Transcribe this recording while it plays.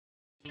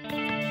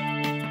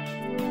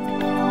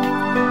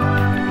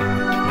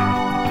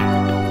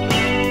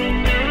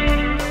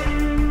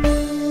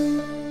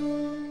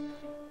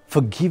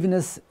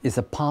Forgiveness is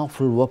a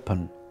powerful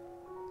weapon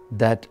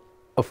that,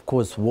 of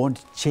course,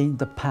 won't change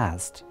the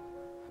past,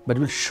 but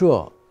will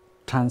sure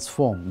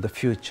transform the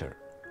future.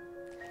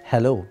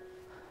 Hello,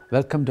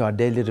 welcome to our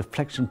daily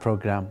reflection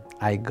program,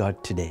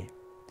 iGod Today.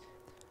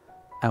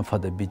 I'm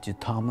Father Biju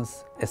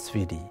Thomas,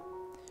 SVD,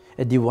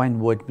 a Divine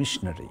Word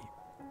missionary.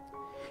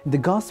 In the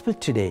Gospel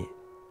today,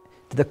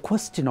 to the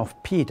question of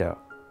Peter,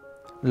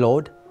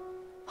 Lord,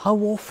 how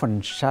often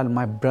shall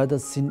my brother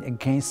sin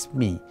against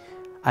me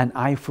and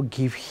I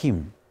forgive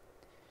him?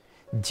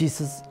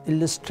 Jesus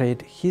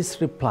illustrates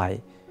his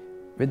reply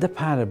with the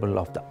parable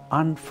of the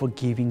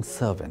unforgiving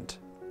servant.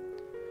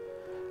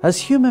 As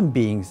human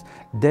beings,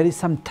 there is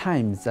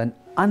sometimes an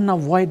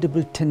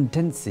unavoidable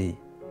tendency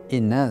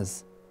in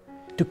us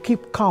to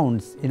keep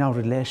counts in our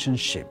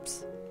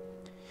relationships.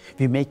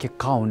 We make a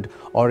count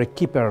or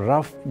keep a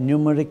rough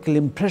numerical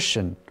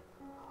impression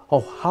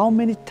of how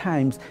many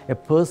times a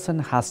person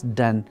has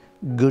done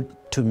good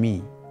to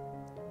me,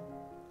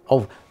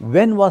 of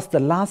when was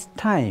the last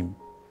time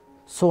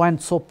so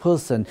and so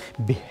person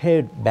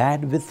behaved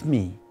bad with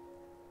me,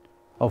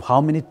 of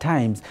how many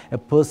times a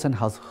person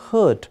has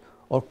hurt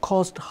or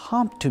caused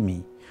harm to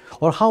me,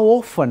 or how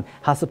often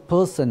has a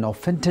person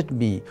offended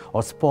me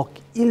or spoke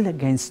ill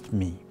against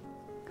me.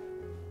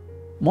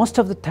 Most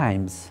of the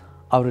times,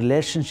 our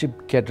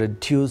relationship get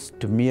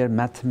reduced to mere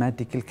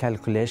mathematical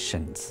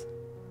calculations.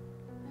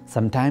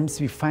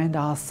 Sometimes we find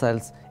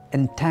ourselves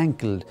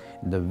entangled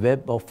in the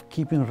web of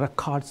keeping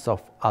records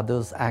of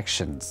others'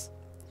 actions.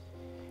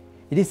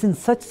 It is in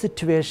such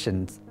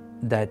situations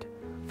that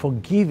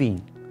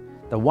forgiving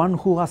the one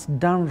who has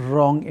done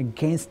wrong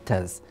against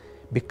us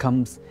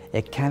becomes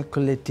a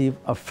calculative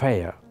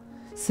affair,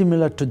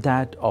 similar to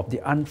that of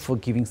the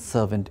unforgiving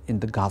servant in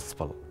the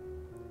Gospel.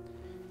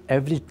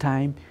 Every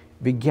time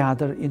we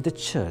gather in the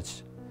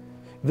church,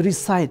 we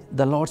recite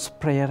the Lord's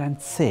Prayer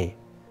and say,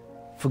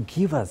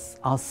 "Forgive us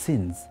our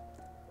sins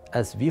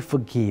as we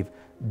forgive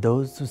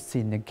those who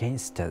sin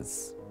against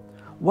us."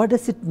 What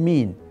does it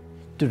mean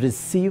to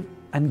receive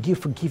and give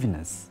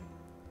forgiveness?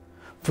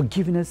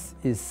 Forgiveness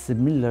is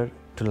similar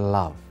to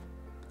love.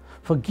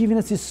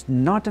 Forgiveness is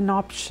not an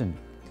option,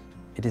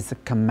 it is a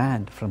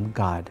command from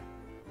God.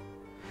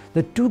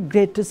 The two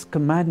greatest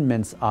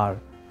commandments are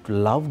to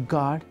love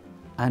God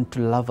and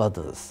to love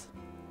others.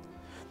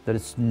 There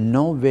is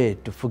no way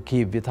to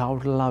forgive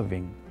without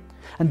loving,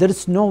 and there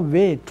is no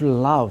way to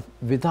love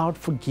without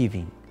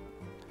forgiving.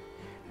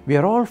 We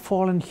are all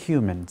fallen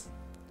humans.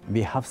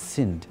 We have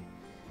sinned.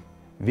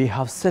 We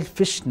have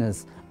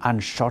selfishness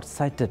and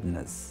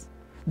short-sightedness.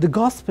 The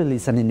gospel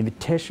is an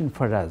invitation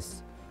for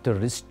us to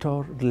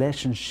restore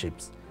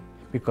relationships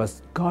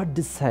because God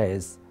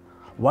desires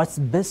what's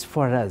best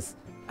for us,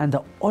 and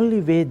the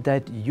only way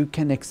that you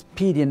can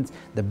experience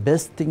the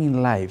best thing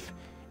in life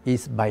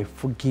is by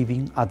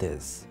forgiving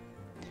others.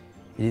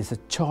 It is a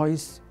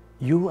choice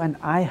you and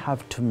I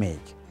have to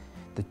make.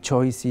 The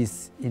choice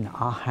is in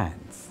our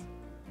hands.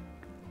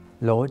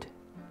 Lord,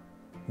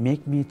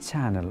 make me a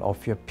channel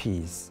of your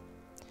peace.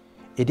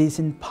 It is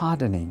in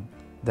pardoning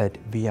that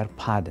we are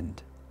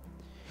pardoned,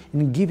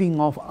 in giving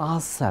of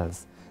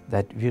ourselves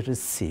that we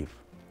receive,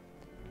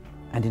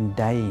 and in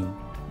dying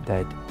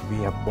that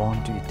we are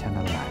born to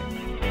eternal life.